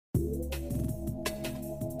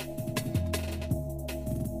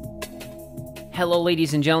Hello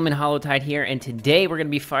ladies and gentlemen, Hollowtide here, and today we're going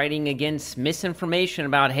to be fighting against misinformation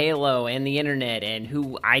about Halo and the internet, and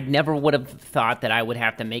who I never would have thought that I would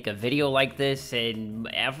have to make a video like this and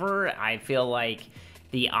ever. I feel like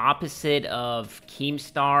the opposite of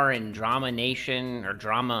Keemstar and Drama Nation, or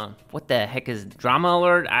Drama, what the heck is Drama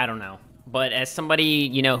Alert? I don't know. But as somebody,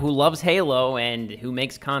 you know, who loves Halo and who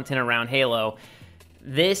makes content around Halo,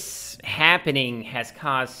 this happening has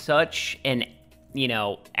caused such an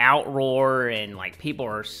outroar, and like people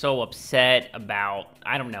are so upset about,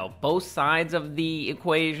 I don't know, both sides of the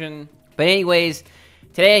equation. But anyways,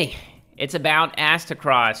 today it's about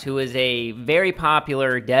Aztecross, who is a very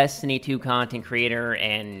popular Destiny 2 content creator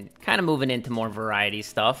and kind of moving into more variety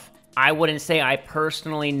stuff. I wouldn't say I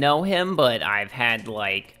personally know him, but I've had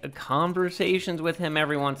like conversations with him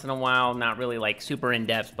every once in a while, not really like super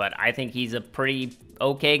in-depth, but I think he's a pretty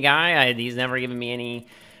okay guy. He's never given me any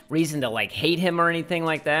reason to like hate him or anything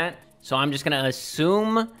like that. So I'm just gonna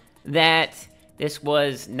assume that this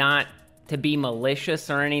was not to be malicious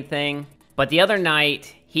or anything. But the other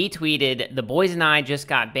night, he tweeted, "The boys and I just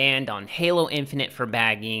got banned on Halo Infinite for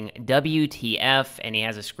bagging, WTF," and he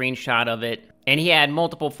has a screenshot of it. And he had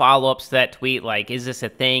multiple follow-ups to that tweet, like, is this a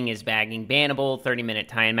thing? Is bagging bannable? 30-minute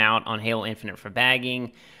timeout on Halo Infinite for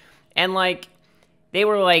bagging. And like, they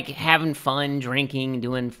were like having fun, drinking,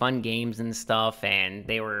 doing fun games and stuff, and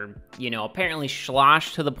they were, apparently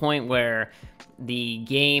sloshed to the point where the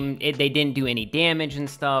game, they didn't do any damage and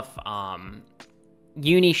stuff.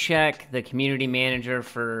 Unishek, the community manager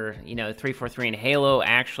for, 343 and Halo,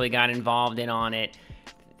 actually got involved in on it.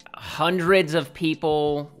 Hundreds of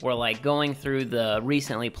people were like going through the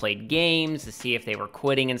recently played games to see if they were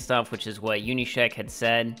quitting and stuff, which is what Unishek had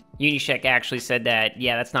said. Unishek actually said that,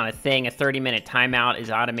 yeah, that's not a thing. A 30-minute timeout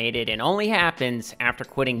is automated and only happens after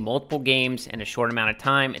quitting multiple games in a short amount of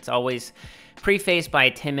time. It's always prefaced by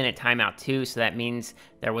a 10-minute timeout too, so that means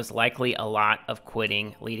there was likely a lot of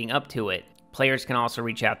quitting leading up to it. Players can also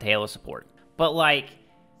reach out to Halo support. But like,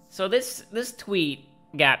 so this tweet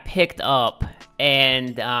got picked up,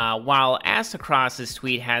 and while Aztecross's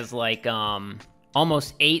tweet has like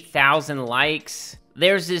almost 8,000 likes,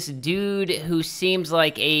 there's this dude who seems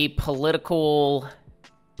like a political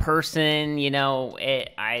person,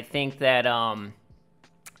 I think that,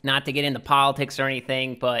 not to get into politics or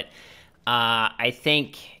anything, but I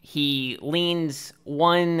think he leans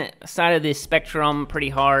one side of the spectrum pretty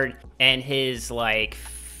hard, and his like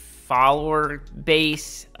follower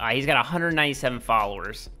base, he's got 197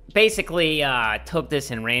 followers. Basically took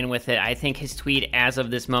this and ran with it. I think his tweet as of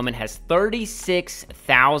this moment has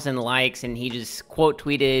 36,000 likes, and he just quote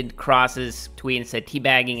tweeted Cross's tweet and said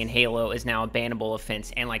teabagging in Halo is now a bannable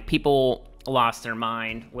offense. And like, people lost their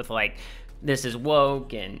mind with like, this is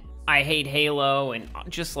woke and I hate Halo, and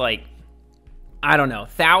just like, I don't know,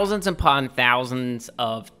 thousands upon thousands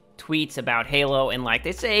of tweets about Halo. And like,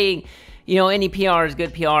 they say, any PR is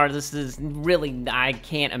good PR. This is really, I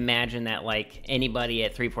can't imagine that like anybody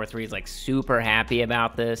at 343 is like super happy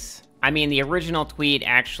about this. I mean, the original tweet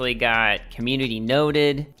actually got community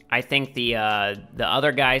noted. I think the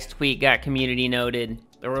other guy's tweet got community noted.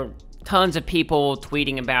 There were tons of people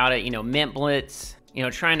tweeting about it, Mint Blitz,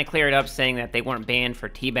 trying to clear it up, saying that they weren't banned for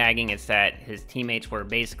teabagging. It's that his teammates were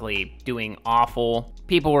basically doing awful.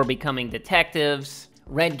 People were becoming detectives.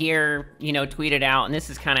 Red Gear, tweeted out, and this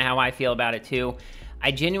is kind of how I feel about it too.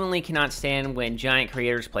 I genuinely cannot stand when giant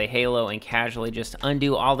creators play Halo and casually just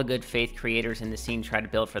undo all the good faith creators in the scene try to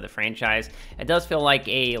build for the franchise. It does feel like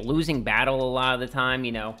a losing battle a lot of the time,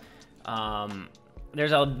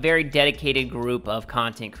 There's a very dedicated group of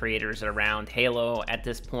content creators around Halo at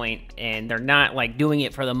this point, and they're not like doing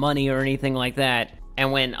it for the money or anything like that.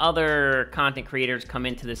 And when other content creators come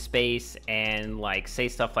into the space and like say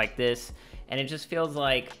stuff like this, and it just feels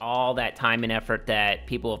like all that time and effort that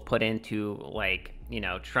people have put into like,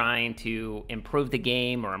 trying to improve the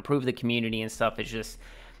game or improve the community and stuff is just,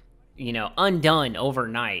 undone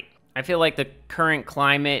overnight. I feel like the current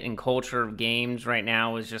climate and culture of games right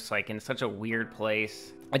now is just like in such a weird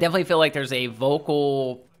place. I definitely feel like there's a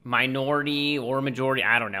vocal minority or majority,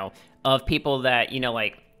 I don't know, of people that,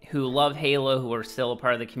 who love Halo, who are still a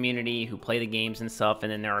part of the community, who play the games and stuff,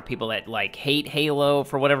 and then there are people that like hate Halo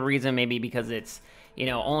for whatever reason, maybe because it's,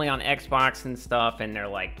 only on Xbox and stuff, and they're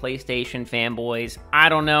like PlayStation fanboys. I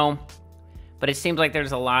don't know, but it seems like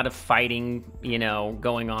there's a lot of fighting,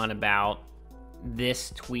 going on about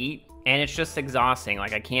this tweet, and it's just exhausting.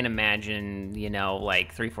 Like, I can't imagine,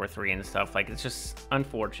 like 343 and stuff. Like, it's just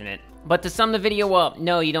unfortunate. But to sum the video up,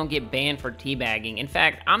 no, you don't get banned for teabagging. In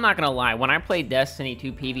fact, I'm not gonna lie, when I play Destiny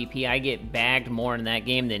 2 PvP, I get bagged more in that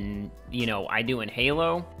game than, I do in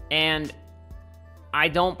Halo. And I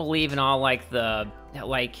don't believe in all like the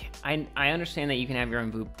I understand that you can have your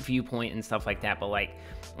own viewpoint and stuff like that, but like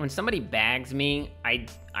when somebody bags me,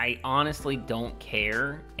 I honestly don't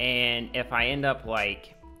care. And if I end up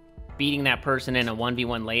like beating that person in a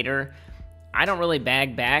 1v1 later, I don't really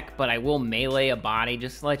bag back, but I will melee a body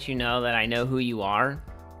just to let you know that I know who you are.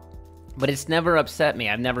 But it's never upset me.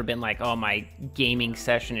 I've never been like, oh, my gaming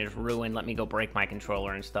session is ruined, let me go break my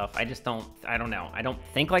controller and stuff. I don't know. I don't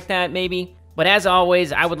think like that, maybe. But as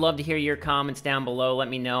always, I would love to hear your comments down below. Let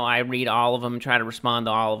me know. I read all of them, try to respond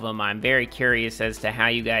to all of them. I'm very curious as to how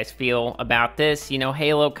you guys feel about this. You know,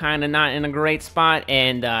 Halo kind of not in a great spot,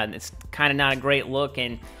 and it's kind of not a great look.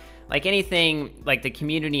 And like anything, like the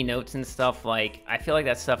community notes and stuff, like I feel like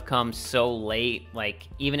that stuff comes so late. Like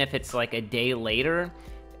even if it's like a day later,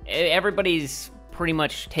 everybody's pretty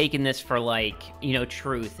much taking this for like, you know,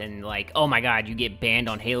 truth, and like, oh my god, you get banned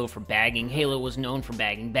on Halo for bagging. Halo was known for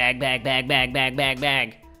bagging. Bag.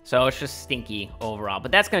 So it's just stinky overall.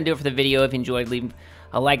 But that's gonna do it for the video. If you enjoyed, leave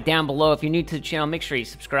a like down below. If you're new to the channel, make sure you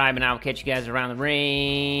subscribe, and I'll catch you guys around the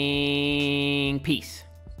ring. Peace.